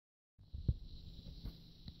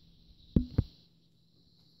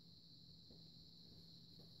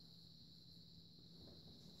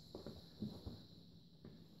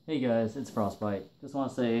Hey guys, it's Frostbite. Just want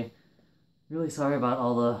to say, really sorry about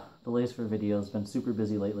all the delays for videos. Been super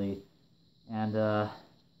busy lately. And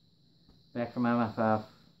back from MFF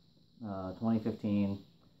 2015.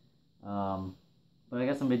 But I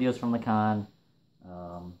got some videos from the con.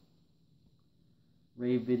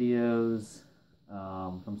 Rave videos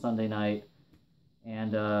from Sunday night.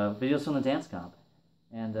 And videos from the dance comp.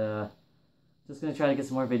 And just going to try to get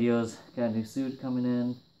some more videos. Got a new suit coming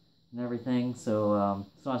in and everything, so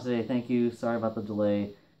just want to say thank you, sorry about the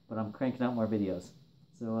delay, but I'm cranking out more videos.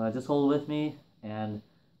 So just hold with me, and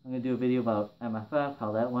I'm going to do a video about MFF,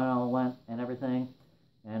 how that all went, and everything,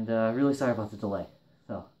 and really sorry about the delay.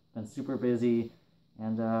 So, been super busy,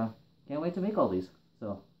 and can't wait to make all these,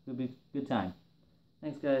 so it'll be a good time.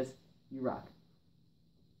 Thanks guys, you rock.